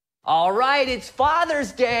All right, it's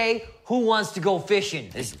Father's Day. Who wants to go fishing?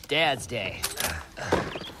 This is Dad's day.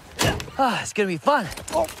 It's gonna be fun.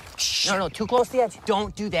 Oh, shh. No, too close to the edge.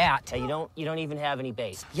 Don't do that. You don't even have any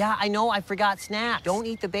bait. Yeah, I know, I forgot snacks. Don't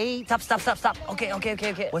eat the bait. Stop.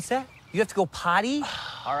 Okay. What's that? You have to go potty?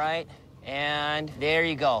 All right, and there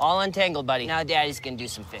you go. All untangled, buddy. Now Daddy's gonna do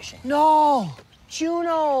some fishing. No,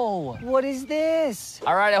 Juno, what is this?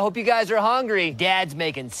 All right, I hope you guys are hungry. Dad's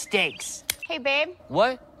making steaks. Hey, babe.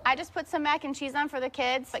 What? I just put some mac and cheese on for the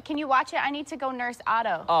kids, but can you watch it? I need to go nurse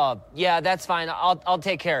Otto. Oh, yeah, that's fine. I'll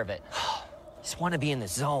take care of it. Just want to be in the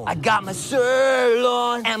zone. I got my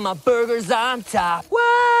sirloin and my burgers on top.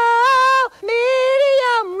 Whoa,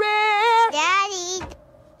 medium rare. Daddy,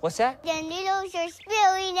 What's that? the noodles are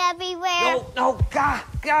spilling everywhere. No,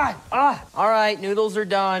 God. All right, noodles are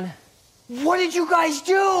done. What did you guys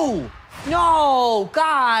do? No,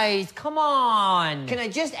 guys, come on. Can I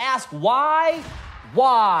just ask why?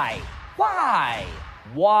 Why?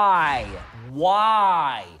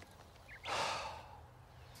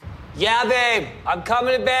 Yeah, babe, I'm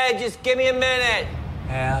coming to bed. Just give me a minute.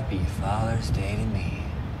 Happy Father's Day to me.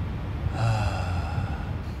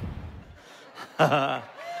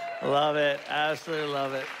 Love it. Absolutely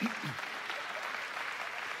love it.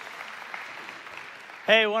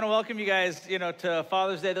 Hey, I want to welcome you guys, to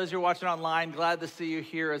Father's Day. Those who are watching online, glad to see you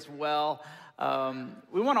here as well.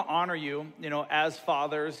 We want to honor you, as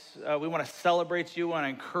fathers. We want to celebrate you, want to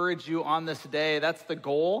encourage you on this day. That's the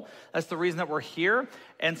goal. That's the reason that we're here.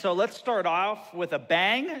 And so let's start off with a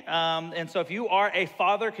bang. And so if you are a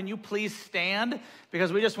father, can you please stand?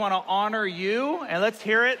 Because we just want to honor you. And let's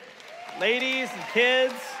hear it, ladies and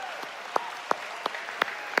kids.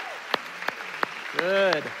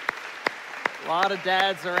 Good. A lot of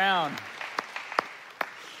dads around.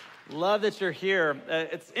 Love that you're here.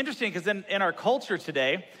 It's interesting because in our culture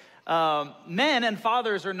today, men and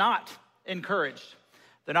fathers are not encouraged.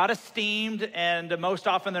 They're not esteemed, and most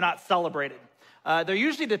often they're not celebrated. They're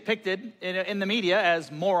usually depicted in the media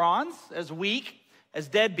as morons, as weak, as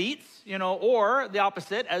deadbeats, or the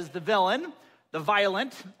opposite, as the villain, the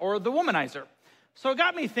violent, or the womanizer. So it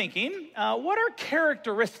got me thinking, what are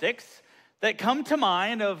characteristics that come to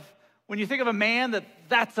mind of when you think of a man,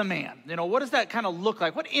 that's a man? What does that kind of look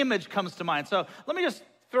like? What image comes to mind? So let me just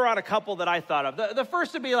throw out a couple that I thought of. The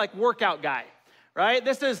first would be like workout guy, right?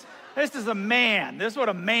 This is a man. This is what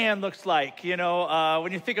a man looks like,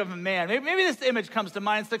 when you think of a man. Maybe this image comes to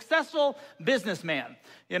mind, successful businessman.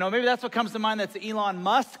 Maybe that's what comes to mind. That's Elon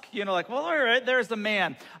Musk, all right, there's the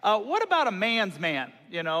man. What about a man's man?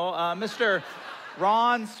 Mr.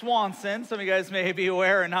 Ron Swanson. Some of you guys may be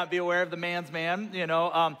aware or not be aware of the man's man.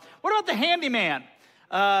 What about the handyman?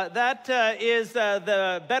 That is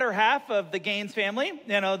the better half of the Gaines family.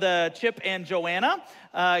 The Chip and Joanna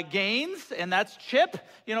Gaines, and that's Chip.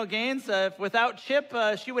 Gaines. Without Chip,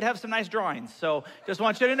 she would have some nice drawings. So just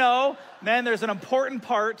want you to know, man, there's an important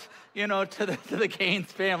part, to the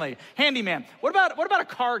Gaines family. Handyman. What about a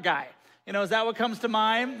car guy? Is that what comes to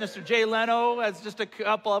mind? Mr. Jay Leno has just a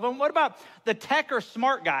couple of them. What about the tech or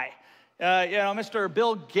smart guy? Mr.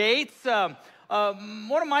 Bill Gates. One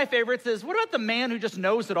of my favorites is, what about the man who just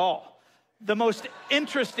knows it all? The most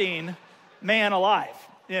interesting man alive,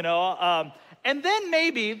 And then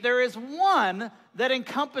maybe there is one that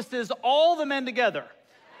encompasses all the men together.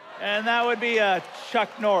 And that would be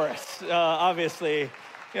Chuck Norris, obviously.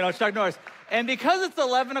 Chuck Norris. And because it's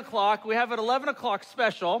 11 o'clock, we have an 11 o'clock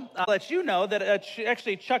special. I'll let you know that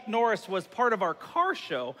actually Chuck Norris was part of our car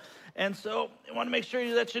show. And so I want to make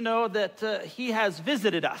sure that you know that he has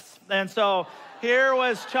visited us. And so here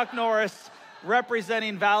was Chuck Norris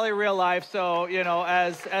representing Valley Real Life. So,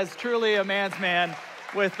 as truly a man's man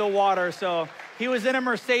with the water. So he was in a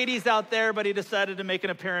Mercedes out there, but he decided to make an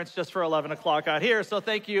appearance just for 11 o'clock out here. So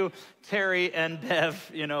thank you, Terry and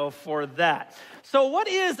Bev, for that. So what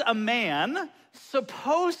is a man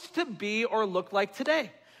supposed to be or look like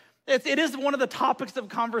today? It is one of the topics of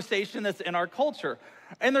conversation that's in our culture.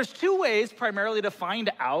 And there's two ways primarily to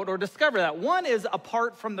find out or discover that. One is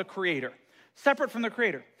apart from the Creator, separate from the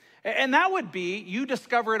Creator. And that would be you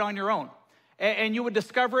discover it on your own. And you would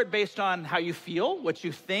discover it based on how you feel, what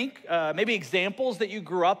you think, maybe examples that you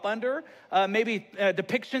grew up under, maybe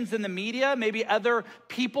depictions in the media, maybe other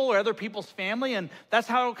people or other people's family. And that's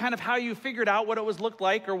how you figured out what it looked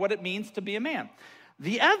like or what it means to be a man.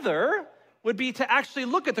 The other would be to actually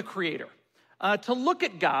look at the Creator, to look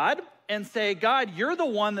at God and say, God, you're the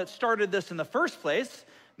one that started this in the first place.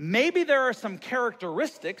 Maybe there are some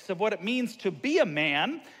characteristics of what it means to be a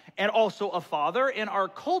man and also a father in our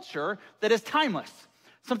culture that is timeless.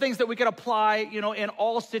 Some things that we could apply, in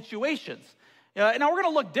all situations. Now we're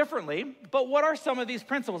gonna look differently, but what are some of these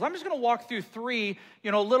principles? I'm just gonna walk through three,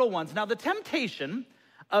 little ones. Now the temptation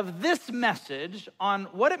of this message on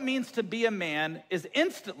what it means to be a man is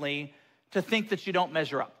instantly to think that you don't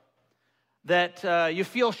measure up, that you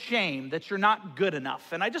feel shame, that you're not good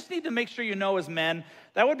enough. And I just need to make sure you know as men,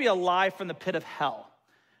 that would be a lie from the pit of hell.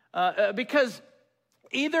 Because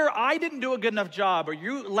either I didn't do a good enough job or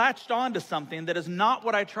you latched on to something that is not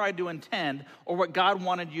what I tried to intend or what God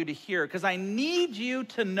wanted you to hear. Because I need you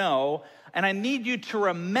to know and I need you to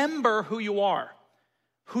remember who you are.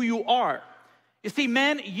 Who you are. You see,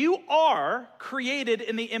 men, you are created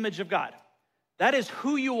in the image of God. That is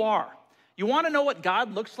who you are. You want to know what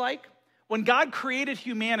God looks like? When God created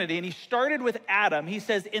humanity and he started with Adam, he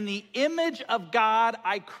says, in the image of God,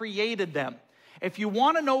 I created them. If you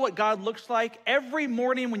want to know what God looks like, every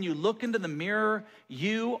morning when you look into the mirror,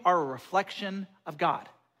 you are a reflection of God.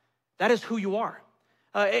 That is who you are.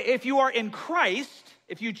 If you are in Christ,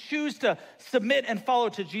 if you choose to submit and follow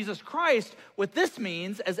to Jesus Christ, what this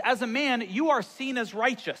means is as a man, you are seen as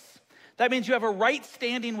righteous. That means you have a right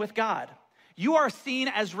standing with God. You are seen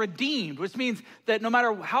as redeemed, which means that no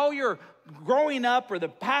matter how you're growing up or the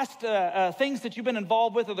past things that you've been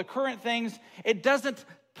involved with or the current things, it doesn't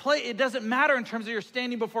matter in terms of your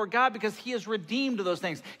standing before God because he has redeemed those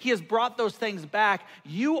things. He has brought those things back.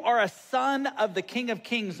 You are a son of the King of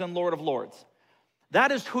Kings and Lord of Lords.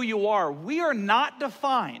 That is who you are. We are not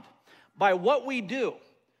defined by what we do.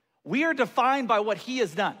 We are defined by what he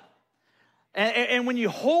has done. And when you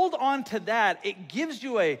hold on to that, it gives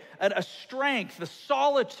you a strength, a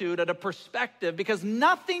solitude, and a perspective because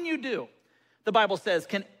nothing you do, the Bible says,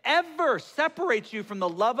 can ever separate you from the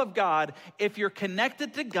love of God if you're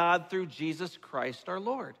connected to God through Jesus Christ our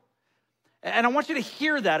Lord. And I want you to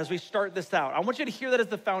hear that as we start this out. I want you to hear that as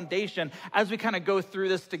the foundation as we kind of go through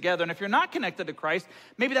this together. And if you're not connected to Christ,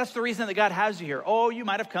 maybe that's the reason that God has you here. Oh, you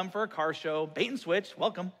might have come for a car show, bait and switch,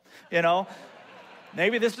 welcome,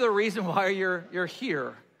 Maybe this is the reason why you're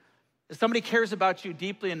here. Somebody cares about you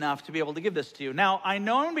deeply enough to be able to give this to you. Now, I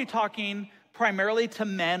know I'm going to be talking primarily to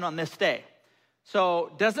men on this day.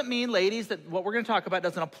 So doesn't mean, ladies, that what we're going to talk about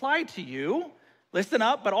doesn't apply to you. Listen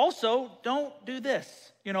up, but also don't do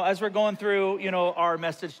this, as we're going through, our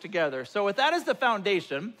message together. So with that as the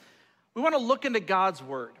foundation, we want to look into God's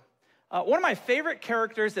word. One of my favorite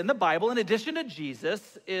characters in the Bible, in addition to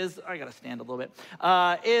Jesus, is, I got to stand a little bit,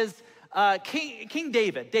 is King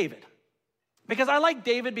David. Because I like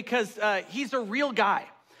David because he's a real guy.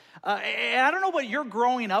 And I don't know what your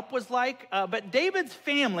growing up was like, but David's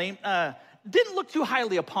family didn't look too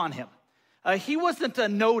highly upon him. He wasn't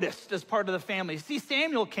noticed as part of the family. See,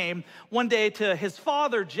 Samuel came one day to his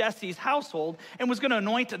father Jesse's household and was going to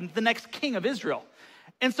anoint the next king of Israel.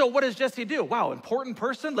 And so what does Jesse do? Wow, important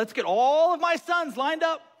person. Let's get all of my sons lined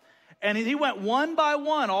up. And he went one by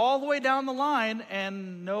one all the way down the line,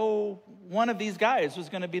 and no one of these guys was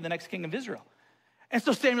going to be the next king of Israel. And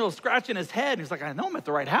so Samuel was scratching his head, and he's like, I know I'm at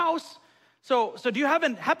the right house. So do you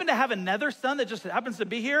happen to have another son that just happens to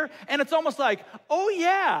be here? And it's almost like, oh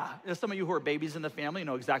yeah. Some of you who are babies in the family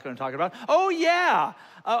know exactly what I'm talking about. Oh yeah,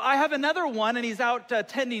 I have another one, and he's out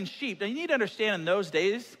tending sheep. Now you need to understand in those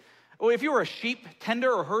days, if you were a sheep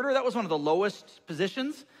tender or herder, that was one of the lowest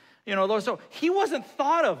positions. So he wasn't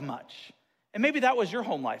thought of much. And maybe that was your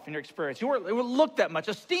home life and your experience. You weren't looked at much,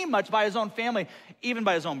 esteemed much by his own family, even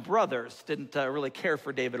by his own brothers. Didn't really care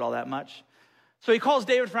for David all that much. So he calls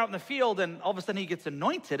David from out in the field, and all of a sudden he gets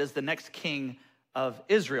anointed as the next king of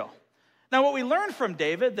Israel. Now, what we learned from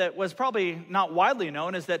David that was probably not widely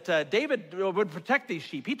known is that David would protect these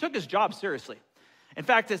sheep. He took his job seriously. In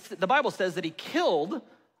fact, the Bible says that he killed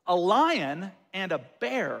a lion and a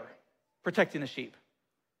bear protecting the sheep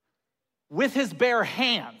with his bare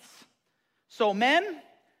hands. So men,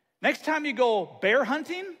 next time you go bear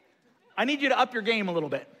hunting, I need you to up your game a little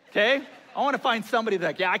bit, okay? I want to find somebody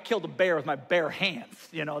that, I killed a bear with my bare hands.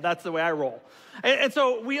 That's the way I roll. And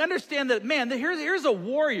so we understand that, man, here's a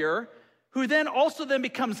warrior who then also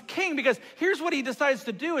becomes king, because here's what he decides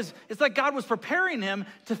to do is it's like God was preparing him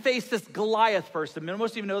to face this Goliath person.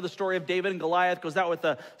 Most of you know the story of David and Goliath. Goes out with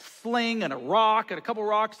a sling and a rock and a couple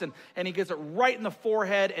rocks, and he gets it right in the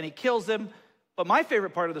forehead and he kills him. But my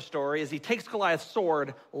favorite part of the story is he takes Goliath's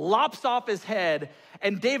sword, lops off his head,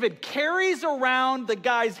 and David carries around the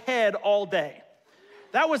guy's head all day.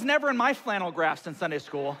 That was never in my flannel graphs in Sunday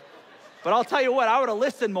school. But I'll tell you what, I would have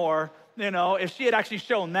listened more, if she had actually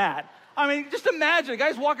shown that. I mean, just imagine a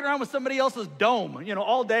guy's walking around with somebody else's dome,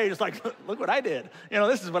 all day, just like, look what I did.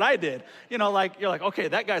 This is what I did. You're like, okay,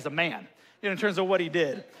 that guy's a man, in terms of what he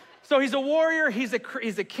did. So he's a warrior, he's a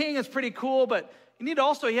king, it's pretty cool, but he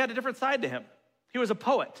had a different side to him. He was a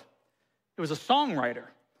poet. He was a songwriter.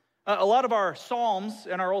 A lot of our Psalms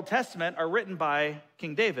in our Old Testament are written by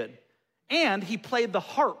King David. And he played the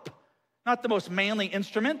harp. Not the most manly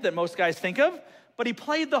instrument that most guys think of, but he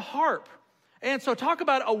played the harp. And so talk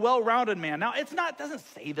about a well-rounded man. Now, it doesn't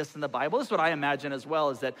say this in the Bible. This is what I imagine as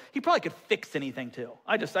well, is that he probably could fix anything too.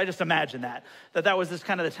 I just imagine that was this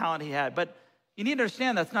kind of the talent he had. But you need to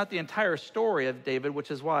understand that's not the entire story of David,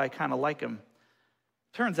 which is why I kind of like him.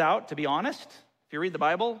 Turns out, to be honest, if you read the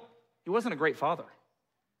Bible, he wasn't a great father.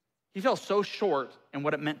 He fell so short in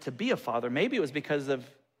what it meant to be a father. Maybe it was because of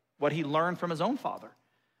what he learned from his own father.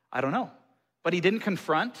 I don't know. But he didn't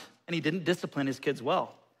confront and he didn't discipline his kids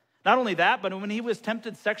well. Not only that, but when he was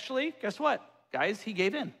tempted sexually, guess what? Guys, he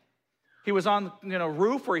gave in. He was on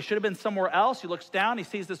roof where he should have been somewhere else. He looks down, he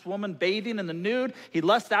sees this woman bathing in the nude. He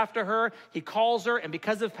lusts after her, he calls her, and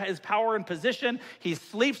because of his power and position, he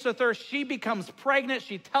sleeps with her. She becomes pregnant,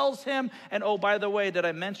 she tells him, and oh, by the way, did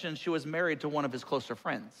I mention she was married to one of his closer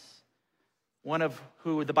friends? One of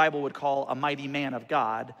who the Bible would call a mighty man of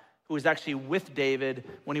God, who was actually with David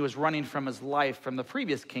when he was running from his life from the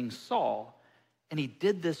previous king, Saul. And he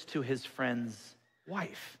did this to his friend's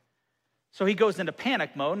wife. So he goes into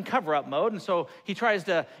panic mode and cover-up mode. And so he tries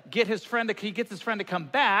to get he gets his friend to come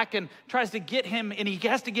back and tries to get him, and he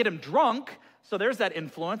has to get him drunk. So there's that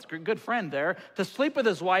influence, good friend there, to sleep with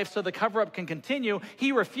his wife so the cover-up can continue.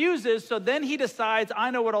 He refuses, so then he decides,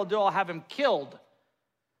 I know what I'll do, I'll have him killed.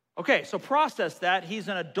 Okay, so process that. He's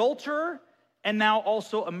an adulterer and now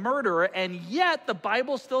also a murderer, and yet the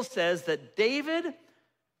Bible still says that David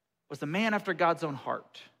was a man after God's own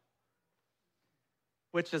heart,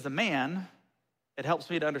 which as a man, it helps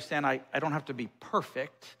me to understand I don't have to be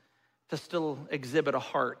perfect to still exhibit a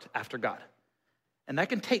heart after God. And that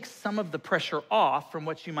can take some of the pressure off from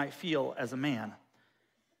what you might feel as a man.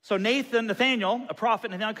 So Nathaniel, a prophet,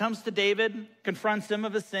 Nathaniel comes to David, confronts him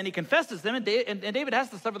of his sin. He confesses them, and David has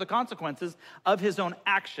to suffer the consequences of his own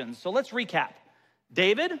actions. So let's recap.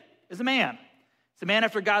 David is a man. He's a man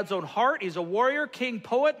after God's own heart. He's a warrior, king,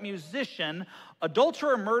 poet, musician,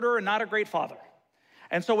 adulterer, murderer, not a great father.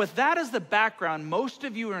 And so with that as the background, most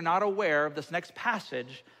of you are not aware of this next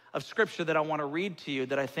passage of scripture that I want to read to you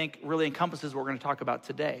that I think really encompasses what we're going to talk about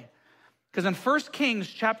today. Because in 1 Kings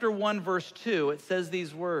chapter 1, verse 2, it says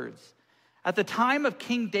these words. At the time of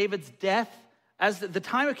King David's death, as the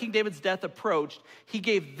time of King David's death approached, he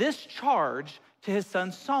gave this charge to his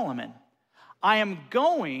son Solomon. I am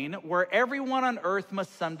going where everyone on earth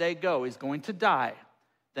must someday go. He's going to die.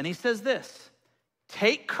 Then he says this,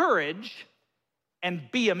 take courage and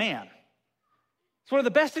be a man. It's one of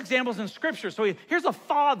the best examples in scripture. So here's a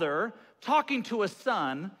father talking to a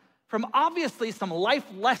son from obviously some life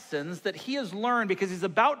lessons that he has learned because he's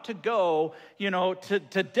about to go,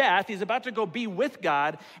 to death. He's about to go be with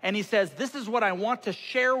God. And he says, this is what I want to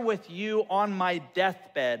share with you on my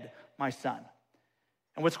deathbed, my son.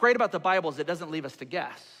 And what's great about the Bible is it doesn't leave us to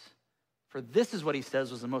guess. For this is what he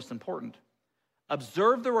says was the most important.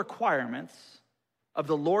 Observe the requirements of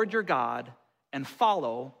the Lord your God and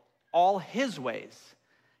follow all his ways.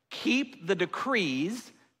 Keep the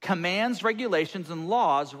decrees, commands, regulations, and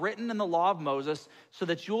laws written in the law of Moses so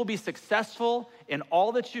that you will be successful in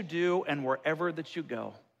all that you do and wherever that you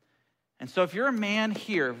go. And so if you're a man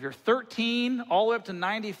here, if you're 13 all the way up to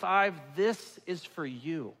 95, this is for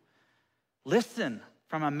you. Listen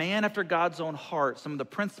from a man after God's own heart, some of the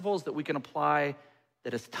principles that we can apply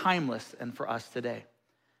that is timeless and for us today.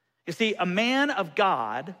 You see, a man of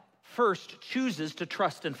God first chooses to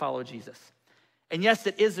trust and follow Jesus. And yes,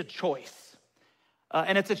 it is a choice.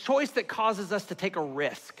 And it's a choice that causes us to take a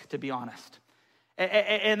risk, to be honest.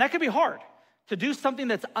 And that can be hard, to do something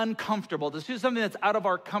that's uncomfortable, to do something that's out of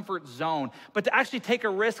our comfort zone, but to actually take a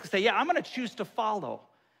risk and say, yeah, I'm gonna choose to follow.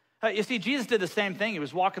 You see, Jesus did the same thing. He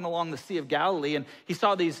was walking along the Sea of Galilee and he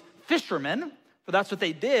saw these fishermen, for that's what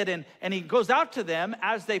they did, and he goes out to them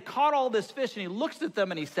as they caught all this fish and he looks at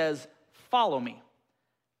them and he says, follow me,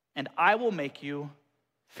 and I will make you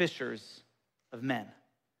fishers of men.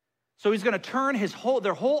 So he's gonna turn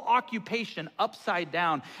their whole occupation upside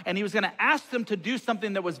down, and he was gonna ask them to do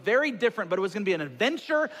something that was very different, but it was gonna be an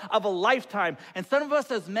adventure of a lifetime. And some of us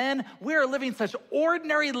as men, we are living such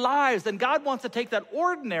ordinary lives, and God wants to take that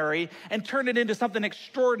ordinary and turn it into something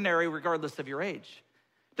extraordinary regardless of your age.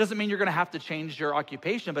 Doesn't mean you're gonna have to change your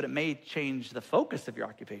occupation, but it may change the focus of your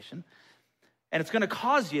occupation. And it's gonna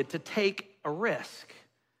cause you to take a risk.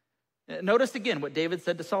 Notice again what David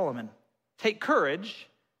said to Solomon. Take courage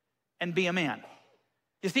and be a man.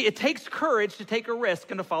 You see, it takes courage to take a risk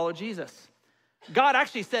and to follow Jesus. God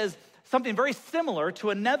actually says something very similar to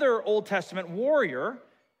another Old Testament warrior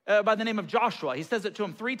by the name of Joshua. He says it to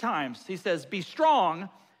him 3 times. He says, be strong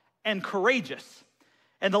and courageous.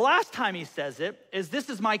 And the last time he says it is, this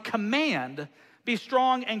is my command, be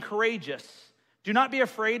strong and courageous. Do not be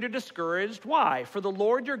afraid or discouraged. Why? For the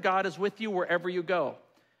Lord your God is with you wherever you go.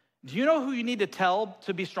 Do you know who you need to tell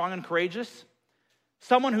to be strong and courageous?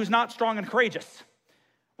 Someone who's not strong and courageous,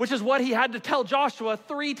 which is what he had to tell Joshua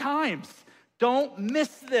 3 times. Don't miss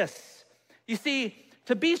this. You see,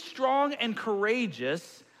 to be strong and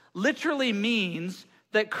courageous literally means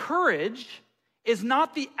that courage is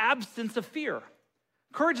not the absence of fear.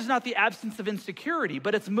 Courage is not the absence of insecurity,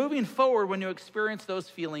 but it's moving forward when you experience those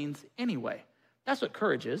feelings anyway. That's what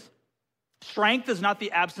courage is. Strength is not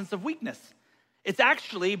the absence of weakness. It's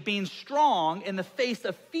actually being strong in the face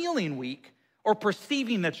of feeling weak or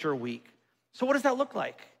perceiving that you're weak. So what does that look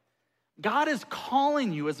like? God is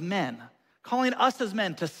calling you as men, calling us as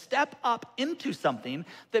men to step up into something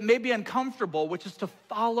that may be uncomfortable, which is to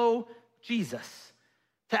follow Jesus,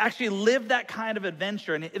 to actually live that kind of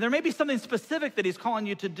adventure. And there may be something specific that he's calling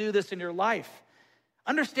you to do this in your life.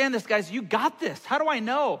 Understand this, guys, you got this. How do I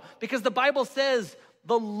know? Because the Bible says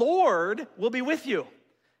the Lord will be with you.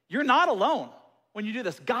 You're not alone when you do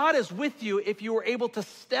this. God is with you if you are able to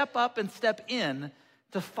step up and step in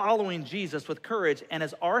to following Jesus with courage. And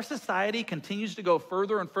as our society continues to go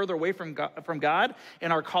further and further away from God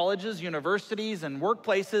in our colleges, universities, and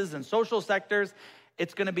workplaces and social sectors,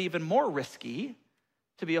 it's going to be even more risky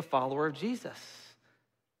to be a follower of Jesus.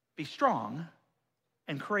 Be strong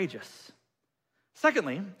and courageous.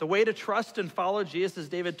 Secondly, the way to trust and follow Jesus, as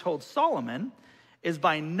David told Solomon, is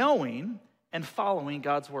by knowing and following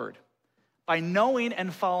God's word. By knowing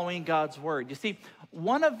and following God's word. You see,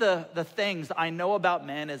 one of the things I know about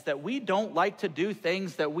men is that we don't like to do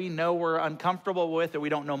things that we know we're uncomfortable with or we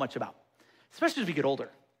don't know much about, especially as we get older.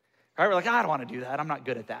 All right, we're like, I don't want to do that. I'm not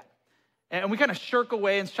good at that. And we kind of shirk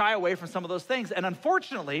away and shy away from some of those things. And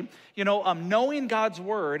unfortunately, knowing God's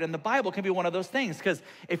word and the Bible can be one of those things, because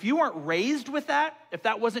if you weren't raised with that, if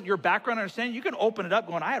that wasn't your background understanding, you can open it up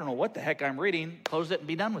going, I don't know what the heck I'm reading, close it and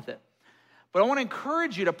be done with it. But I want to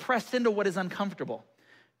encourage you to press into what is uncomfortable,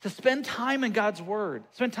 to spend time in God's word,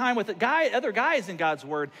 spend time with other guys in God's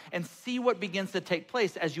word, and see what begins to take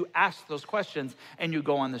place as you ask those questions and you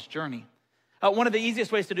go on this journey. One of the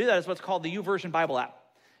easiest ways to do that is what's called the YouVersion Bible app.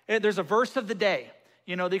 There's a verse of the day.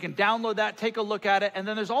 You can download that, take a look at it, and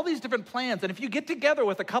then there's all these different plans. And if you get together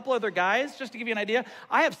with a couple other guys, just to give you an idea,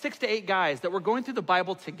 I have 6 to 8 guys that we're going through the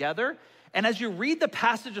Bible together. And as you read the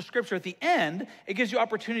passage of scripture at the end, it gives you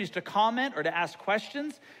opportunities to comment or to ask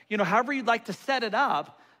questions, however you'd like to set it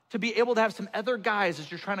up to be able to have some other guys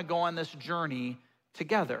as you're trying to go on this journey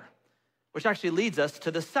together. Which actually leads us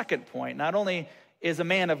to the second point. Not only is a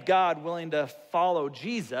man of God willing to follow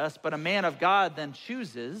Jesus, but a man of God then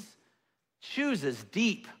chooses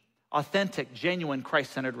deep, authentic, genuine,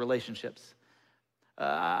 Christ-centered relationships.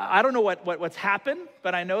 I don't know what's happened,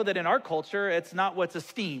 but I know that in our culture, it's not what's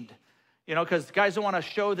esteemed. Because guys don't want to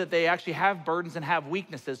show that they actually have burdens and have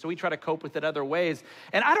weaknesses, so we try to cope with it other ways.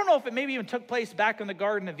 And I don't know if it maybe even took place back in the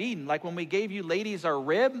Garden of Eden, like when we gave you ladies our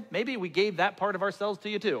rib, maybe we gave that part of ourselves to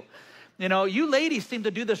you too. You ladies seem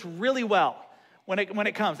to do this really well when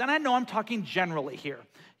it comes, and I know I'm talking generally here,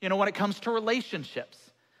 when it comes to relationships.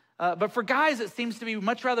 But for guys, it seems to be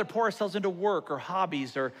much rather pour ourselves into work or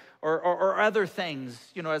hobbies or other things,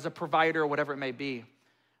 as a provider or whatever it may be.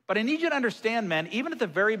 But I need you to understand, men, even at the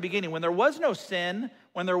very beginning, when there was no sin,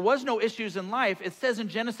 when there was no issues in life, it says in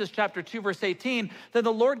Genesis chapter 2, verse 18, that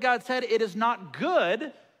the Lord God said, it is not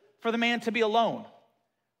good for the man to be alone.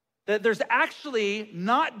 That there's actually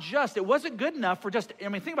not just, it wasn't good enough for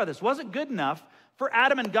think about this, it wasn't good enough for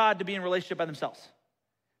Adam and God to be in relationship by themselves.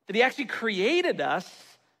 That he actually created us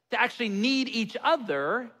to actually need each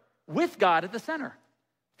other with God at the center.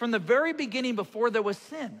 From the very beginning before there was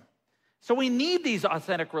sin. So we need these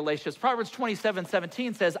authentic relationships. Proverbs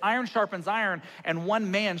 27:17 says, iron sharpens iron, and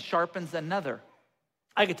one man sharpens another.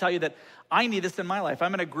 I can tell you that I need this in my life.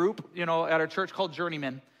 I'm in a group, at our church called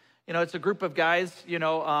Journeymen. It's a group of guys, who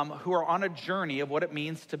are on a journey of what it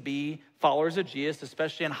means to be followers of Jesus,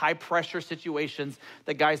 especially in high-pressure situations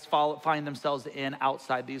that guys find themselves in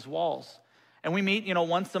outside these walls. And we meet,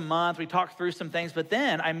 once a month. We talk through some things. But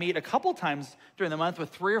then I meet a couple times during the month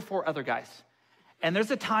with 3 or 4 other guys. And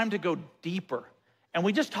there's a time to go deeper. And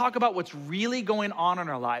we just talk about what's really going on in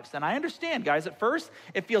our lives. And I understand, guys, at first,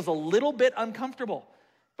 it feels a little bit uncomfortable.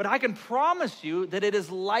 But I can promise you that it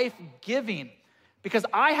is life-giving. Because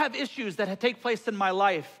I have issues that take place in my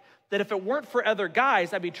life that if it weren't for other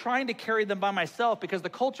guys, I'd be trying to carry them by myself because the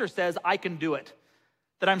culture says I can do it.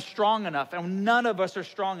 That I'm strong enough. And none of us are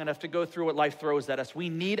strong enough to go through what life throws at us. We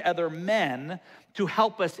need other men to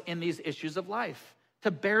help us in these issues of life.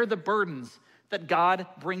 To bear the burdens, that God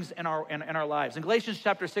brings in our lives. In Galatians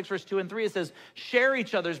chapter 6, verse 2 and 3, it says, share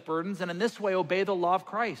each other's burdens and in this way obey the law of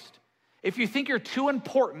Christ. If you think you're too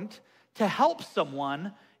important to help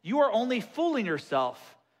someone, you are only fooling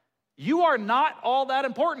yourself. You are not all that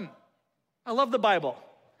important. I love the Bible.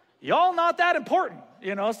 Y'all not that important,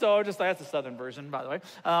 so just that's the Southern version, by the way.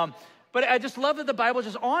 But I just love that the Bible is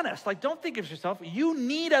just honest. Like, don't think of yourself. You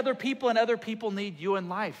need other people and other people need you in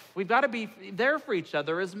life. We've got to be there for each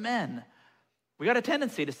other as men. We got a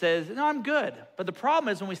tendency to say, no, I'm good. But the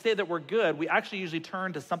problem is when we say that we're good, we actually usually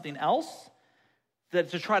turn to something else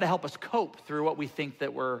to try to help us cope through what we think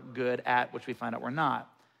that we're good at, which we find out we're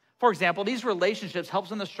not. For example, these relationships help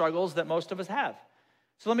us in the struggles that most of us have.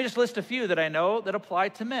 So let me just list a few that I know that apply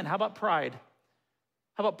to men. How about pride?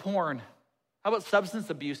 How about porn? How about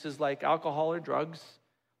substance abuses like alcohol or drugs,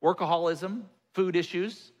 workaholism, food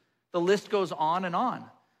issues? The list goes on and on.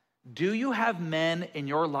 Do you have men in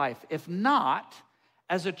your life? If not,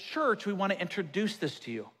 as a church, we want to introduce this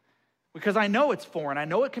to you because I know it's foreign. I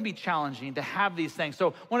know it can be challenging to have these things.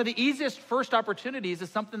 So one of the easiest first opportunities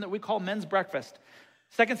is something that we call men's breakfast.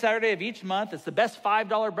 Second Saturday of each month, it's the best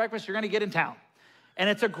 $5 breakfast you're going to get in town. And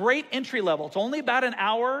it's a great entry level. It's only about an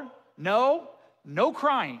hour. No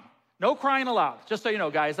crying. No crying allowed. Just so you know,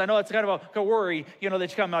 guys, I know it's kind of a worry, that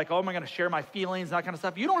you come like, oh, am I going to share my feelings, that kind of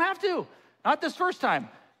stuff. You don't have to. Not this first time.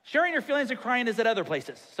 Sharing your feelings and crying is at other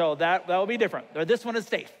places. So that will be different. This one is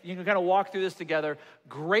safe. You can kind of walk through this together.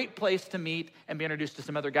 Great place to meet and be introduced to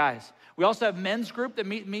some other guys. We also have men's group that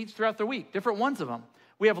meets throughout the week, different ones of them.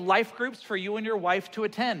 We have life groups for you and your wife to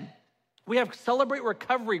attend. We have celebrate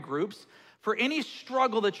recovery groups for any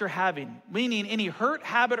struggle that you're having, meaning any hurt,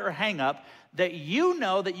 habit, or hang up that you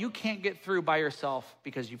know that you can't get through by yourself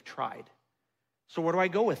because you've tried. So where do I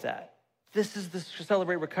go with that? This is the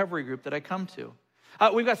Celebrate Recovery group that I come to.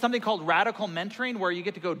 We've got something called radical mentoring where you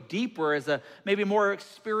get to go deeper as a maybe more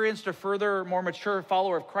experienced or further more mature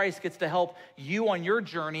follower of Christ gets to help you on your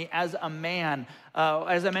journey as a man.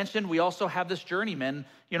 As I mentioned, we also have this journeyman,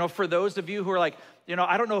 for those of you who are like,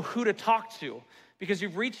 I don't know who to talk to because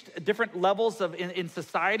you've reached different levels in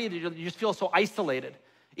society that you just feel so isolated.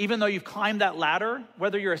 Even though you've climbed that ladder,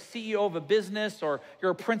 whether you're a CEO of a business or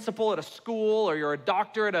you're a principal at a school or you're a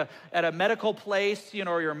doctor at a medical place,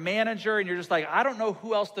 or you're a manager and you're just like, I don't know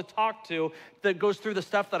who else to talk to that goes through the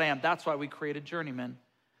stuff that I am. That's why we created Journeyman.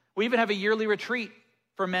 We even have a yearly retreat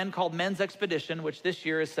for men called Men's Expedition, which this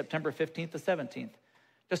year is September 15th to 17th.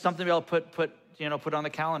 Just something to be able to put on the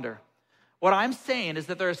calendar. What I'm saying is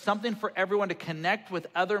that there is something for everyone to connect with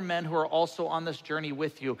other men who are also on this journey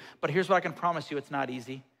with you. But here's what I can promise you, it's not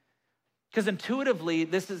easy. Because intuitively,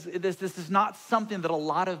 this is not something that a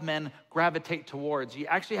lot of men gravitate towards. You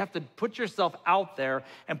actually have to put yourself out there,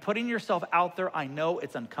 and putting yourself out there, I know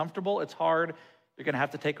it's uncomfortable, it's hard. You're gonna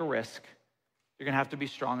have to take a risk. You're gonna have to be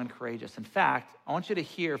strong and courageous. In fact, I want you to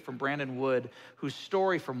hear from Brandon Wood, whose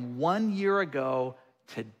story from 1 year ago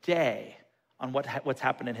today on what's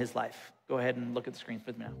happened in his life. Go ahead and look at the screens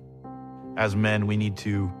with me now. As men, we need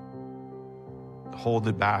to hold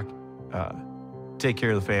it back, take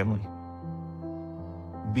care of the family,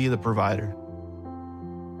 be the provider.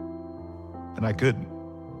 And I couldn't.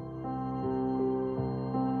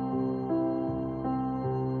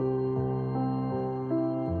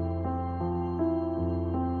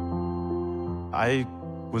 I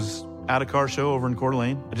was at a car show over in Coeur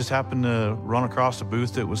d'Alene. I just happened to run across a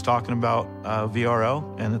booth that was talking about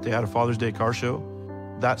VRL and that they had a Father's Day car show.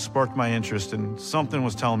 That sparked my interest, and something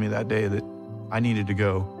was telling me that day that I needed to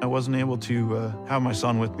go. I wasn't able to have my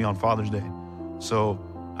son with me on Father's Day. So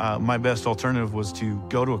my best alternative was to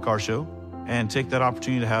go to a car show and take that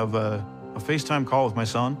opportunity to have a FaceTime call with my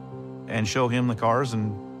son and show him the cars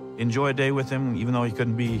and enjoy a day with him, even though he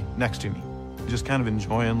couldn't be next to me. Just kind of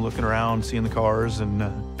enjoying looking around, seeing the cars, and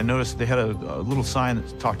I noticed they had a little sign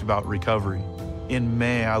that talked about recovery. In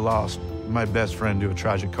May, I lost my best friend to a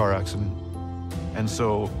tragic car accident. And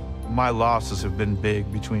so my losses have been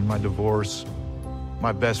big between my divorce,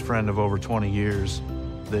 my best friend of over 20 years,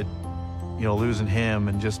 that, losing him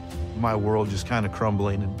and just my world just kind of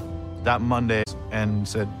crumbling. And that Monday, and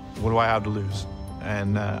said, what do I have to lose?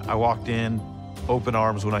 And I walked in, open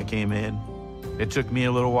arms when I came in. It took me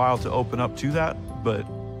a little while to open up to that, but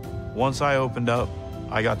once I opened up,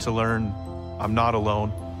 I got to learn I'm not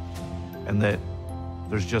alone, and that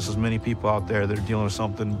there's just as many people out there that are dealing with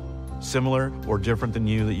something similar or different than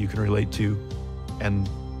you that you can relate to and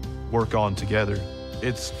work on together.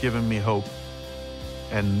 It's given me hope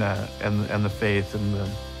and the faith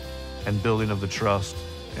and building of the trust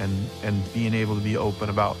and being able to be open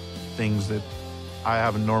about things that I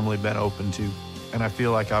haven't normally been open to. And I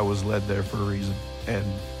feel like I was led there for a reason. And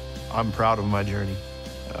I'm proud of my journey.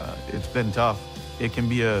 It's been tough. It can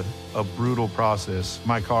be a brutal process.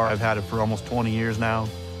 My car, I've had it for almost 20 years now,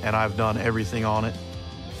 and I've done everything on it,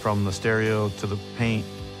 from the stereo to the paint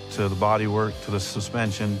to the bodywork to the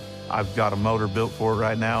suspension. I've got a motor built for it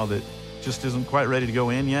right now that just isn't quite ready to go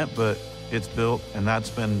in yet, but it's built, and that's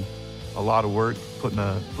been a lot of work, putting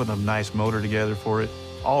a nice motor together for it.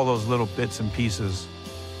 All those little bits and pieces.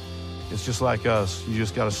 It's just like us. You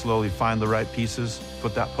just got to slowly find the right pieces,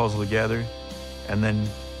 put that puzzle together, and then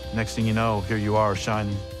next thing you know, here you are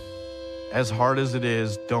shining. As hard as it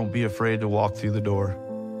is, don't be afraid to walk through the door.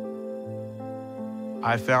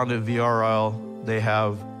 I found at VRL, they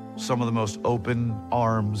have some of the most open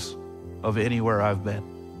arms of anywhere I've been.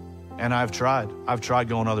 And I've tried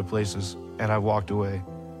going other places, and I've walked away.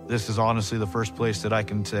 This is honestly the first place that I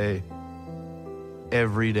can say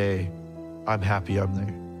every day, I'm happy I'm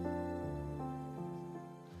there.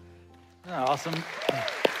 Awesome.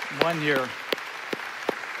 1 year.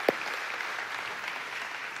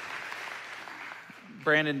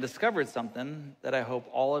 Brandon discovered something that I hope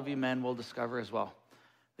all of you men will discover as well.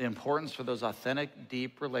 The importance for those authentic,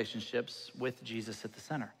 deep relationships with Jesus at the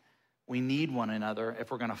center. We need one another if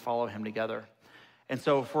we're going to follow him together. And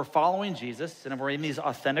so if we're following Jesus and if we're in these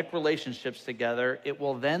authentic relationships together, it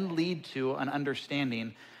will then lead to an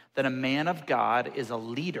understanding that a man of God is a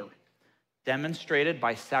leader, demonstrated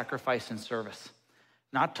by sacrifice and service.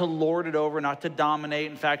 Not to lord it over, not to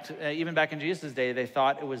dominate. In fact, even back in Jesus' day, they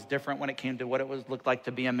thought it was different when it came to what it looked like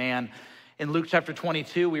to be a man. In Luke chapter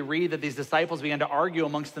 22, we read that these disciples began to argue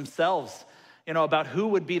amongst themselves, about who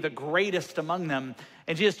would be the greatest among them.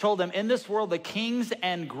 And Jesus told them, in this world, the kings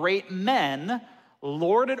and great men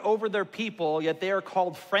lord it over their people, yet they are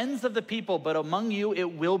called friends of the people, but among you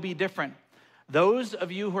it will be different. Those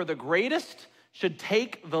of you who are the greatest should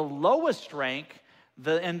take the lowest rank,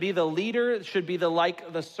 and be the leader, should be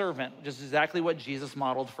like the servant, just exactly what Jesus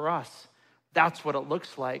modeled for us. That's what it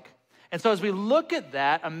looks like. And so as we look at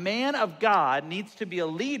that, a man of God needs to be a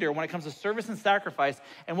leader when it comes to service and sacrifice.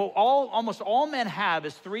 And what almost all men have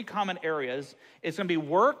is three common areas. It's going to be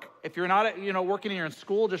work. If you're not working and you're in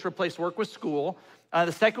school, just replace work with school.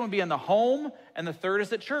 The second would be in the home. And the third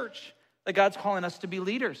is at church, that God's calling us to be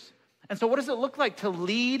leaders. And so what does it look like to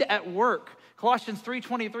lead at work? Colossians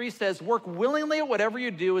 3:23 says, work willingly at whatever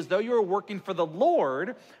you do as though you are working for the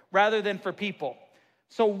Lord rather than for people.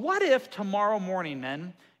 So what if tomorrow morning,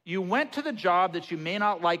 men, you went to the job that you may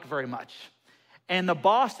not like very much and the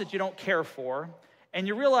boss that you don't care for, and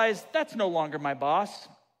you realize that's no longer my boss,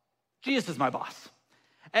 Jesus is my boss.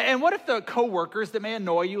 And what if the coworkers that may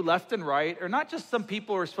annoy you left and right are not just some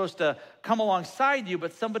people who are supposed to come alongside you,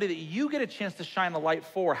 but somebody that you get a chance to shine a light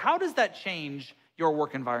for? How does that change your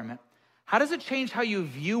work environment? How does it change how you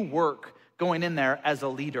view work going in there as a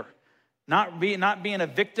leader? Not being a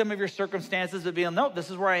victim of your circumstances, but being, no, this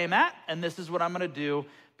is where I am at, and this is what I'm going to do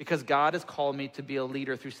because God has called me to be a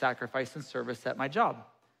leader through sacrifice and service at my job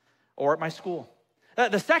or at my school.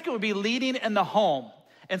 The second would be leading in the home.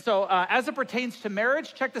 And so as it pertains to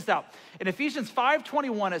marriage, check this out. In Ephesians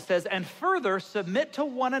 5:21, it says, and further submit to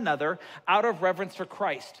one another out of reverence for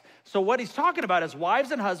Christ. So what he's talking about is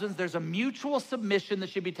wives and husbands, there's a mutual submission that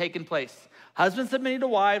should be taking place. Husbands submitting to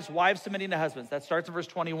wives, wives submitting to husbands. That starts in verse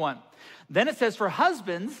 21. Then it says, for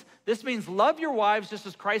husbands, this means love your wives just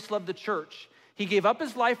as Christ loved the church. He gave up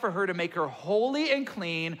his life for her to make her holy and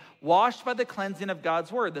clean, washed by the cleansing of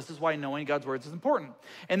God's word. This is why knowing God's words is important.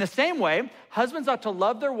 In the same way, husbands ought to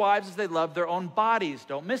love their wives as they love their own bodies.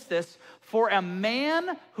 Don't miss this. For a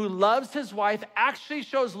man who loves his wife actually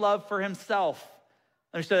shows love for himself.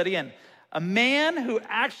 Let me say that again. A man who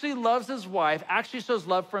actually loves his wife actually shows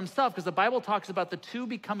love for himself, because the Bible talks about the two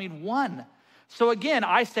becoming one. So again,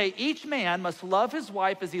 I say each man must love his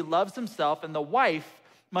wife as he loves himself, and the wife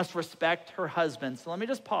must respect her husband. So let me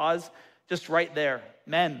just pause just right there.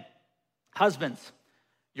 Men, husbands,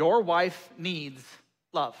 your wife needs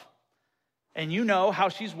love. And you know how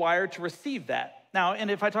she's wired to receive that. Now, and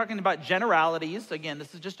if I'm talking about generalities, again,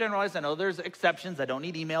 this is just generalized. I know there's exceptions. I don't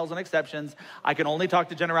need emails on exceptions. I can only talk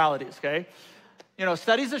to generalities, okay?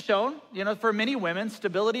 Studies have shown, for many women,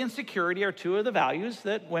 stability and security are two of the values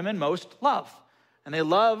that women most love. And they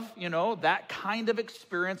love, that kind of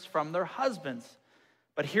experience from their husbands.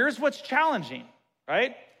 But here's what's challenging,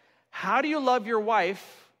 right? How do you love your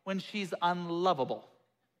wife when she's unlovable,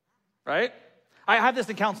 right? I have this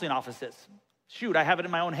in counseling offices. Shoot, I have it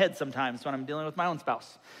in my own head sometimes when I'm dealing with my own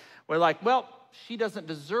spouse. We're like, well, she doesn't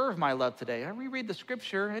deserve my love today. I reread the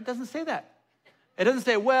scripture, it doesn't say that. It doesn't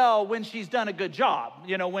say, well, when she's done a good job,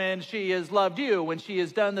 when she has loved you, when she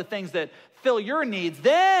has done the things that fill your needs,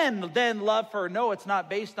 then love her. No, it's not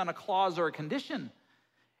based on a clause or a condition.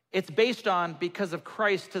 It's based on because of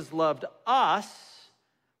Christ has loved us,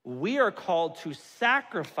 we are called to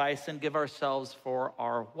sacrifice and give ourselves for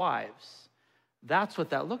our wives. That's what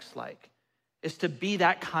that looks like, is to be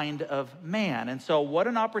that kind of man. And so what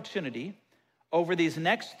an opportunity over these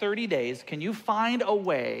next 30 days, can you find a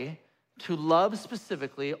way to love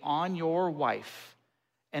specifically on your wife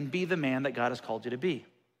and be the man that God has called you to be?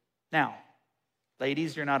 Now,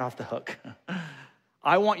 ladies, you're not off the hook.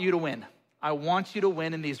 I want you to win. I want you to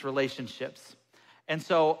win in these relationships. And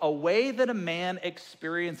so a way that a man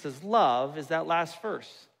experiences love is that last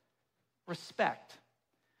verse, respect.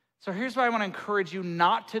 So here's what I want to encourage you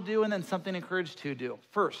not to do and then something to encourage to do.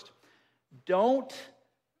 First, don't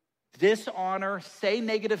dishonor, say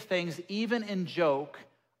negative things, even in joke,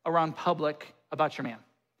 around public about your man.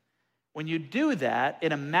 When you do that,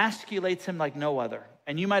 it emasculates him like no other.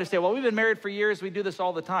 And you might have said, well, we've been married for years, we do this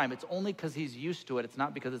all the time. It's only because he's used to it. It's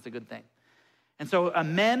not because it's a good thing. And so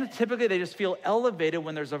men, typically, they just feel elevated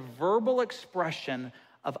when there's a verbal expression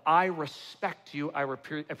of, I respect you, I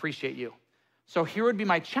appreciate you. So here would be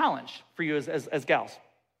my challenge for you as gals.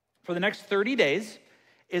 For the next 30 days,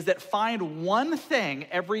 is that find one thing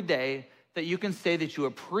every day that you can say that you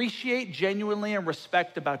appreciate genuinely and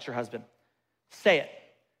respect about your husband. Say it,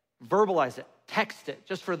 verbalize it, text it,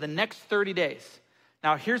 just for the next 30 days.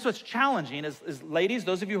 Now, here's what's challenging is ladies,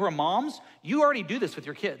 those of you who are moms, you already do this with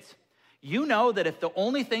your kids. You know that if the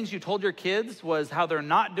only things you told your kids was how they're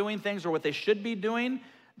not doing things or what they should be doing,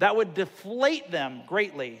 that would deflate them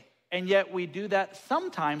greatly. And yet we do that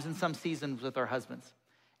sometimes in some seasons with our husbands.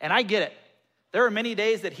 And I get it. There are many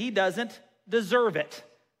days that he doesn't deserve it,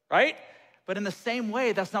 right? But in the same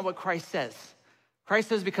way, that's not what Christ says. Christ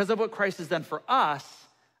says, because of what Christ has done for us,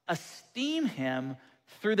 esteem him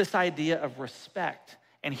through this idea of respect.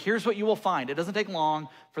 And here's what you will find. It doesn't take long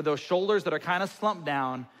for those shoulders that are kind of slumped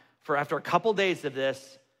down. For after a couple days of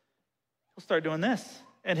this, he'll start doing this.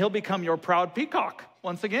 And he'll become your proud peacock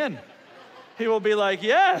once again. He will be like,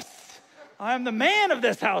 yes, I'm the man of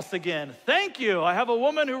this house again. Thank you. I have a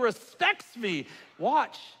woman who respects me.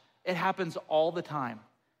 Watch. It happens all the time.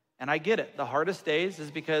 And I get it. The hardest days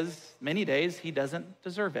is because many days he doesn't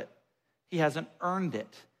deserve it. He hasn't earned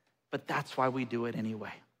it. But that's why we do it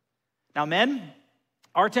anyway. Now, men,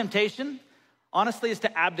 our temptation, honestly, is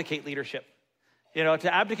to abdicate leadership. You know,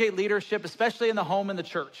 to abdicate leadership, especially in the home and the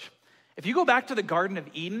church. If you go back to the Garden of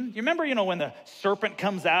Eden, you remember, when the serpent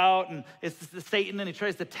comes out and it's Satan and he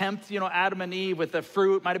tries to tempt, Adam and Eve with the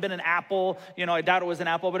fruit. Might have been an apple. I doubt it was an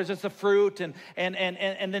apple, but it's just a fruit. And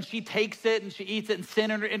then she takes it and she eats it and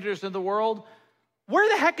sin enters into the world. Where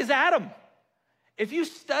the heck is Adam? If you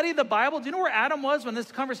study the Bible, do you know where Adam was when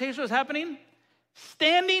this conversation was happening?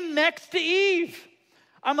 Standing next to Eve.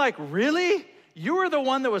 I'm like, really? You were the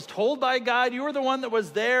one that was told by God. You were the one that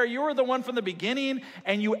was there. You were the one from the beginning,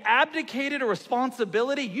 and you abdicated a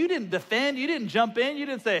responsibility. You didn't defend. You didn't jump in. You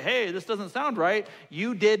didn't say, hey, this doesn't sound right.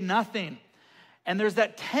 You did nothing. And there's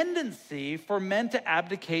that tendency for men to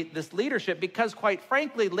abdicate this leadership because, quite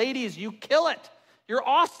frankly, ladies, you kill it. You're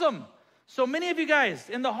awesome. So many of you guys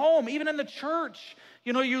in the home, even in the church,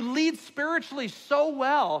 you lead spiritually so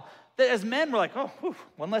well that as men, we're like, oh, whew,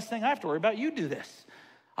 one less thing I have to worry about. You do this.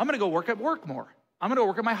 I'm going to go work at work more. I'm going to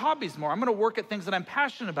work at my hobbies more. I'm going to work at things that I'm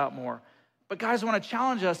passionate about more. But guys, I want to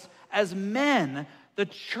challenge us as men, the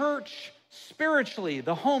church spiritually,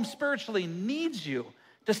 the home spiritually needs you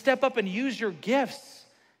to step up and use your gifts.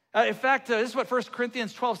 In fact, this is what 1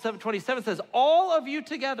 Corinthians 12:27 says. All of you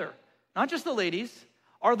together, not just the ladies,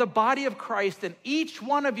 are the body of Christ, and each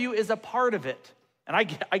one of you is a part of it. And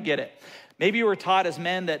I get it. Maybe you were taught as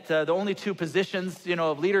men that the only two positions,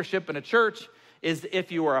 of leadership in a church is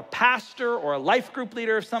if you were a pastor or a life group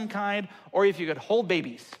leader of some kind, or if you could hold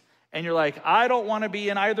babies. And you're like, I don't want to be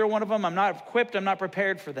in either one of them. I'm not equipped. I'm not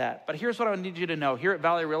prepared for that. But here's what I need you to know. Here at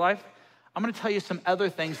Valley Real Life, I'm going to tell you some other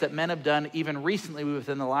things that men have done even recently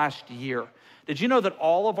within the last year. Did you know that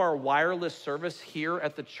all of our wireless service here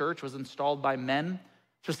at the church was installed by men?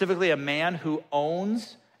 Specifically, a man who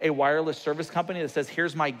owns a wireless service company that says,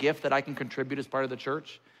 here's my gift that I can contribute as part of the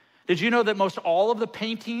church. Did you know that most all of the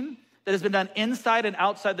painting that has been done inside and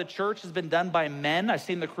outside the church has been done by men? I've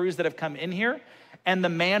seen the crews that have come in here. And the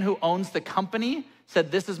man who owns the company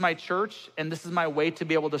said, this is my church and this is my way to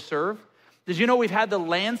be able to serve. Did you know we've had the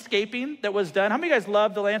landscaping that was done? How many of you guys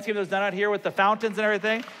love the landscaping that was done out here with the fountains and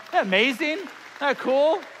everything? Isn't that amazing? Isn't that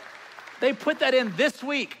cool? They put that in this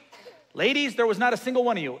week. Ladies, there was not a single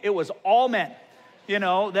one of you. It was all men,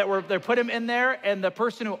 they put him in there. And the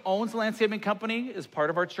person who owns the landscaping company is part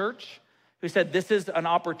of our church, who said, this is an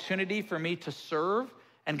opportunity for me to serve,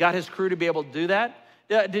 and got his crew to be able to do that.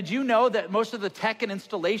 Did you know that most of the tech and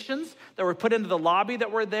installations that were put into the lobby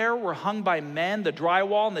that were there were hung by men, the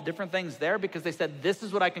drywall and the different things there, because they said, this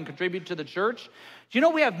is what I can contribute to the church? Do you know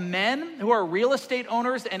we have men who are real estate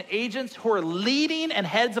owners and agents who are leading and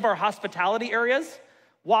heads of our hospitality areas?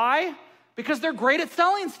 Why? Because they're great at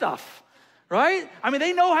selling stuff, right? I mean,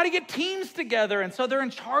 they know how to get teams together, and so they're in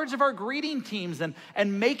charge of our greeting teams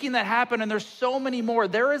and making that happen, and there's so many more.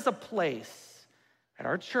 There is a place at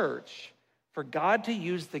our church for God to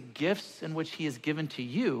use the gifts in which he has given to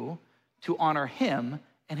you to honor him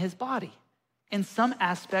and his body in some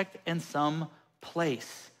aspect and some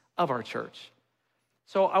place of our church.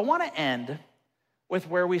 So I want to end with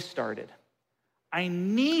where we started. I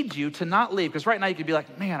need you to not leave, because right now you could be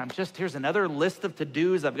like, man, here's another list of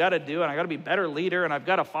to-dos I've got to do, and I got to be a better leader, and I've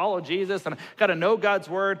got to follow Jesus, and I've got to know God's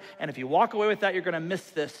word, and if you walk away with that, you're going to miss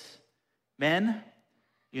this. Men,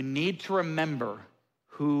 you need to remember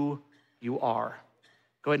who you are.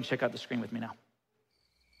 Go ahead and check out the screen with me now.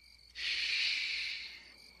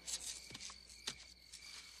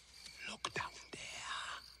 Look down there.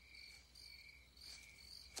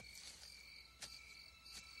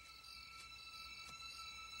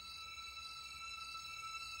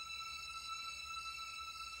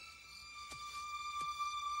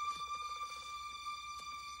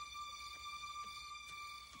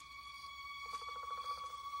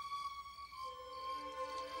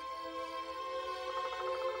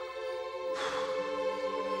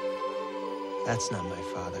 That's not my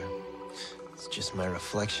father. It's just my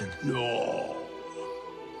reflection. No.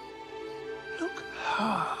 Look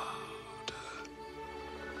hard.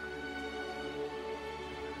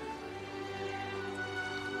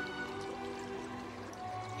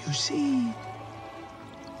 You see,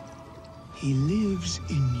 he lives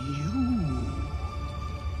in you.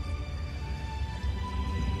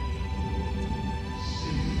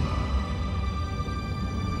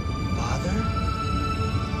 Father?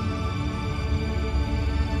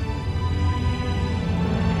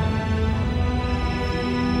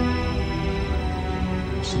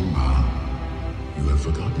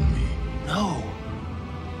 Forgotten me. No.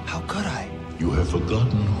 How could I? You have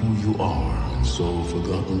forgotten who you are, and so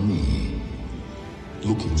forgotten me.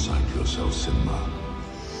 Look inside yourself, Simba.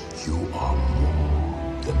 You are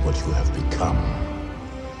more than what you have become.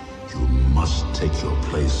 You must take your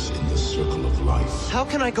place in the circle of life. How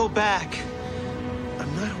can I go back?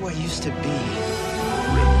 I'm not who I used to be.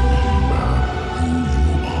 Remember who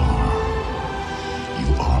you are. You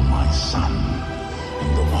are my son,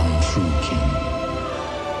 and the one true king.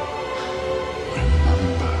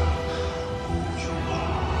 Remember who you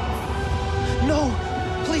are. No,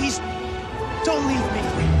 please, don't leave me.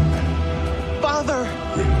 Remember. Father,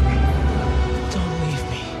 Remember. don't leave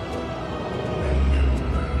me.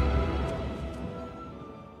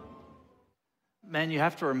 Men, you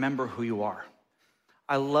have to remember who you are.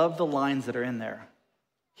 I love the lines that are in there.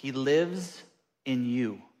 He lives in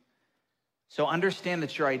you. So understand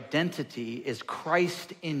that your identity is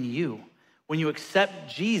Christ in you. When you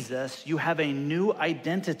accept Jesus, you have a new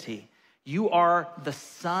identity. You are the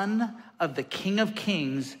son of the King of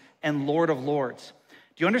Kings and Lord of Lords.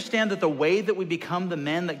 Do you understand that the way that we become the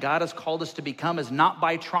men that God has called us to become is not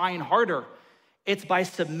by trying harder? It's by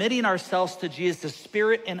submitting ourselves to Jesus'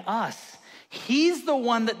 Spirit in us. He's the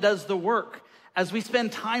one that does the work. As we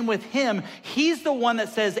spend time with him, he's the one that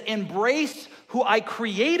says, embrace who I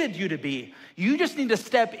created you to be. You just need to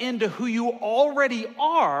step into who you already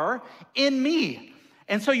are in me.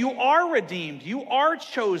 And so you are redeemed, you are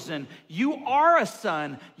chosen, you are a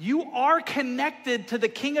son, you are connected to the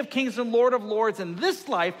King of Kings and Lord of Lords in this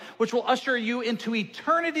life, which will usher you into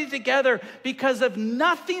eternity together because of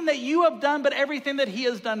nothing that you have done, but everything that he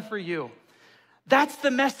has done for you. That's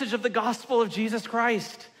the message of the gospel of Jesus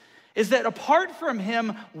Christ, is that apart from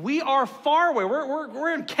him, we are far away.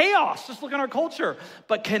 We're in chaos, just look at our culture.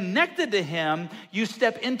 But connected to him, you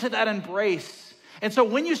step into that embrace. And so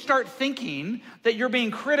when you start thinking that you're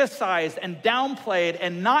being criticized and downplayed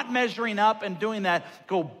and not measuring up and doing that,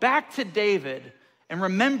 go back to David and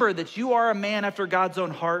remember that you are a man after God's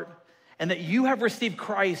own heart and that you have received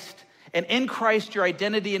Christ, and in Christ your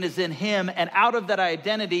identity is in him, and out of that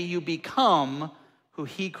identity you become who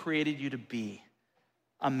he created you to be.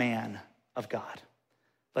 A man of God.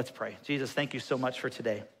 Let's pray. Jesus, thank you so much for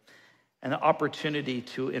today and the opportunity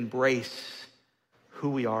to embrace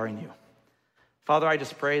who we are in you. Father, I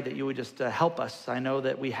just pray that you would just help us. I know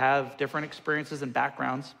that we have different experiences and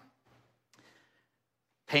backgrounds.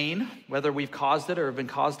 Pain, whether we've caused it or have been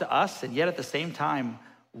caused to us, and yet at the same time,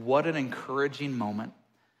 what an encouraging moment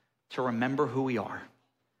to remember who we are.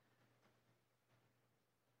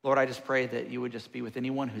 Lord, I just pray that you would just be with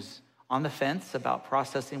anyone who's on the fence about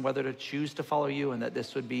processing whether to choose to follow you, and that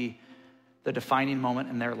this would be the defining moment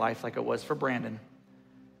in their life like it was for Brandon,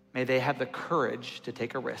 may they have the courage to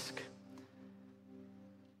take a risk.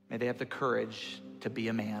 May they have the courage to be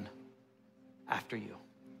a man after you.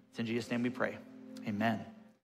 It's in Jesus' name we pray. Amen.